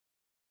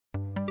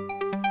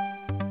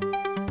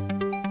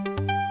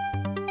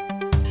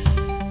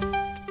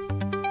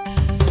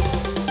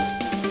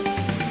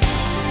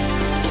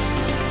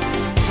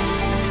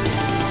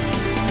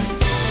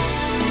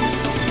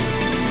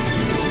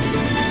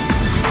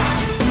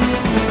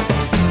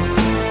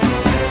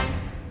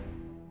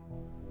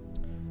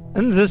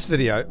In this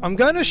video, I'm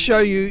going to show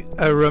you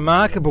a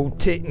remarkable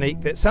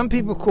technique that some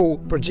people call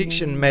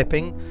projection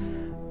mapping.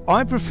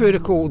 I prefer to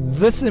call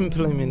this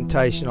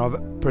implementation of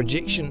it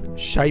projection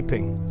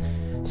shaping.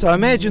 So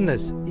imagine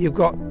this, you've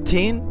got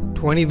 10,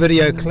 20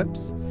 video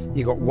clips,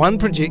 you've got one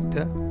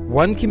projector,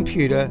 one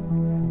computer,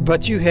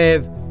 but you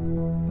have,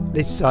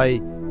 let's say,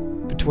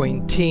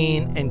 between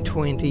 10 and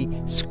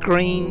 20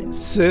 screen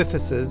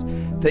surfaces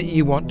that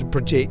you want to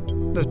project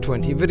the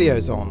 20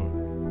 videos on.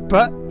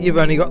 But you've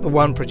only got the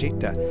one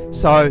projector.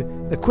 So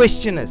the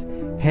question is,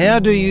 how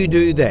do you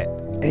do that?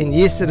 And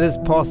yes, it is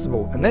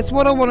possible. And that's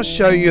what I want to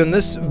show you in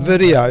this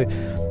video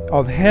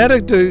of how to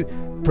do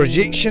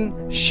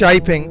projection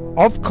shaping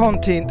of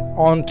content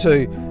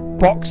onto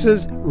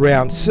boxes,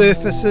 round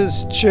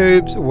surfaces,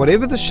 tubes,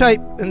 whatever the shape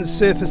in the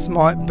surface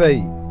might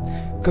be.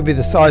 Could be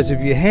the size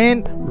of your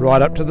hand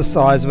right up to the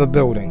size of a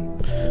building.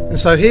 And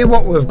so here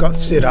what we've got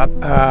set up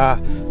are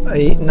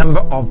a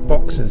number of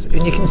boxes,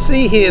 and you can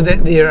see here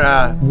that there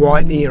are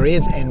white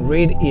areas and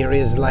red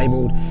areas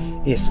labelled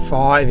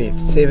S5,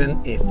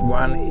 F7,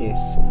 F1,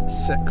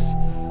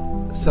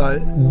 S6. So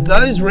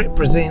those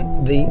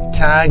represent the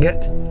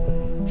target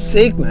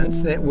segments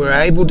that we're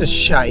able to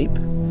shape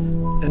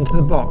into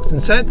the box.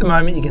 And so at the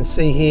moment you can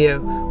see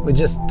here we're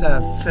just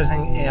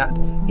fitting out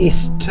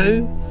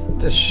S2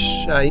 to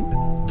shape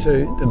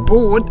to the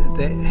board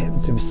that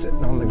happens to be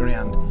sitting on the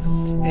ground.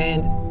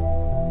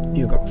 And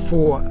you've got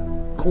 4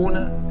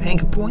 corner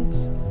anchor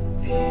points,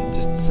 and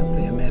just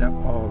simply a matter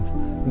of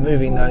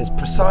moving those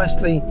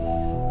precisely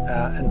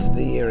into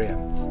the area.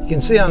 You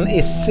can see on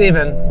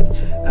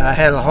S7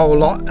 had a whole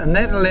lot, and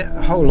that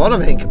a whole lot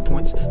of anchor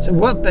points. So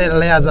what that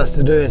allows us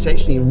to do is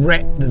actually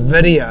wrap the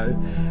video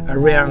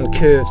around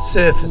curved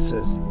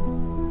surfaces.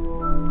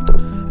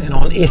 And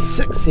on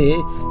S6 here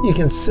you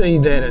can see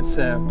that it's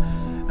a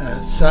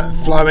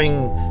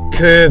flowing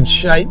curved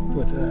shape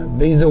with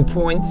bezel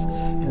points,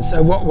 and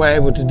so what we're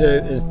able to do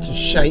is to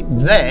shape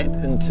that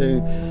into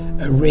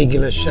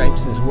irregular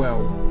shapes as well.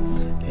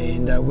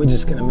 And we're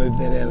just going to move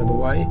that out of the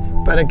way,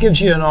 but it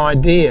gives you an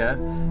idea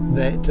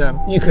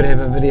that you could have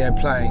a video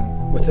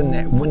playing within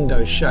that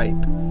window shape.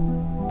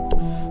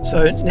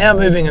 So now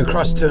moving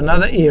across to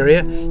another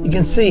area, you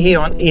can see here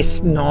on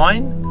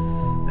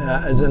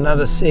S9 is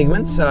another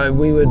segment, so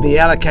we would be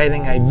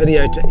allocating a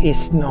video to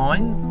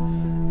S9.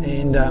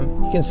 And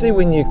you can see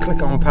when you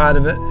click on part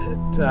of it,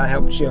 it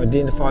helps you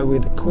identify where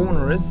the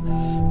corner is,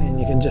 and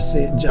you can just see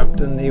it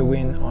jumped in there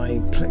when I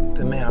clicked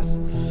the mouse.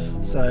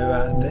 So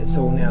that's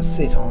all now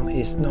set on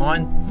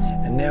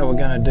S9, and now we're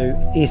going to do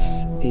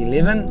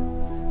S11,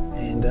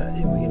 and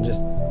we can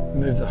just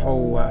move the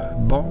whole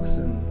box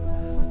and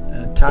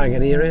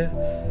target area,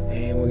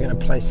 and we're going to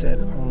place that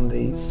on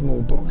the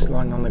small box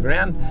lying on the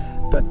ground.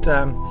 But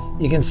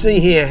you can see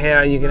here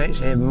how you can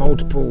actually have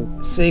multiple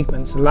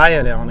segments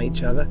layered on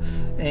each other,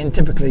 and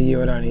typically you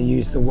would only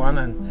use the one.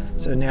 And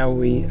so now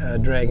we are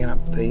dragging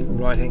up the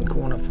right hand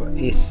corner for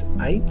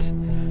S8,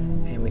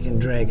 and we can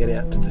drag it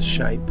out to the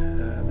shape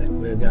that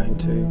we're going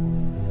to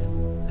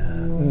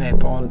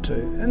map onto.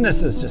 And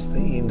this is just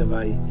the end of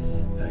a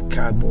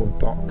cardboard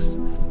box.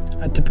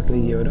 Typically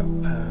you would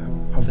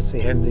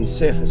obviously have the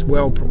surface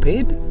well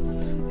prepared,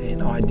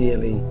 and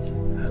ideally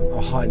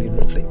a highly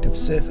reflective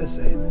surface,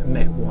 and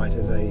matte white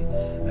is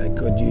a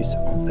good use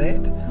of that.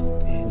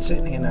 And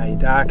certainly in a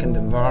darkened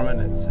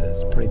environment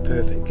it's pretty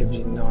perfect, gives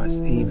you nice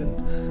even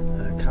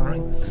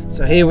colouring.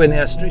 So here we're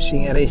now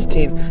stretching out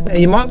S10. Now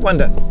you might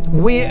wonder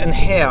where and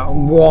how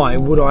and why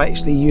would I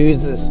actually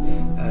use this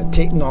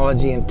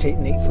technology and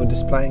technique for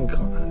displaying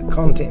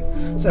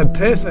content. So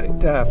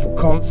perfect for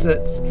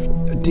concerts,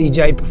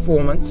 DJ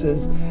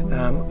performances,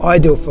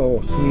 ideal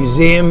for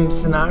museum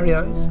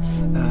scenarios,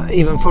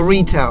 even for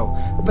retail.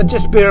 But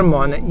just bear in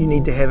mind that you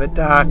need to have it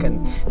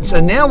darkened. And so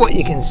now what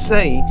you can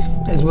see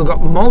is we've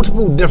got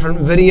multiple different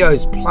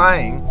videos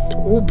playing,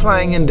 all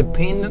playing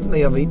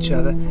independently of each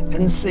other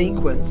in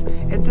sequence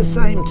at the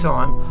same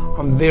time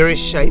on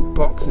various shaped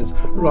boxes,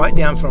 right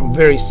down from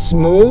very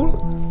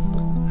small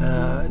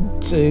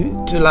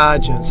to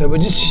larger. So we're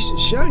just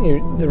showing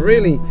you the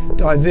really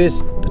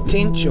diverse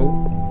potential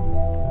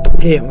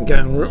here. We're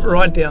going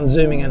right down,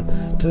 zooming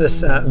in to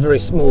this very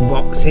small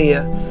box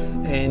here,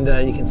 and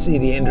you can see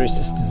the Andrews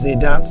sisters there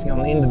dancing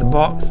on the end of the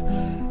box,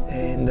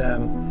 and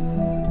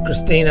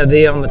Christina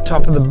there on the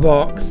top of the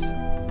box.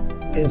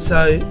 And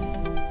so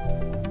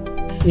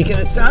you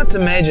can start to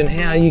imagine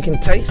how you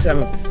can take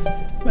some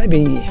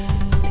maybe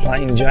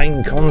plain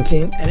Jane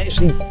content and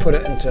actually put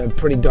it into a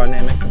pretty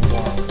dynamic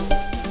environment.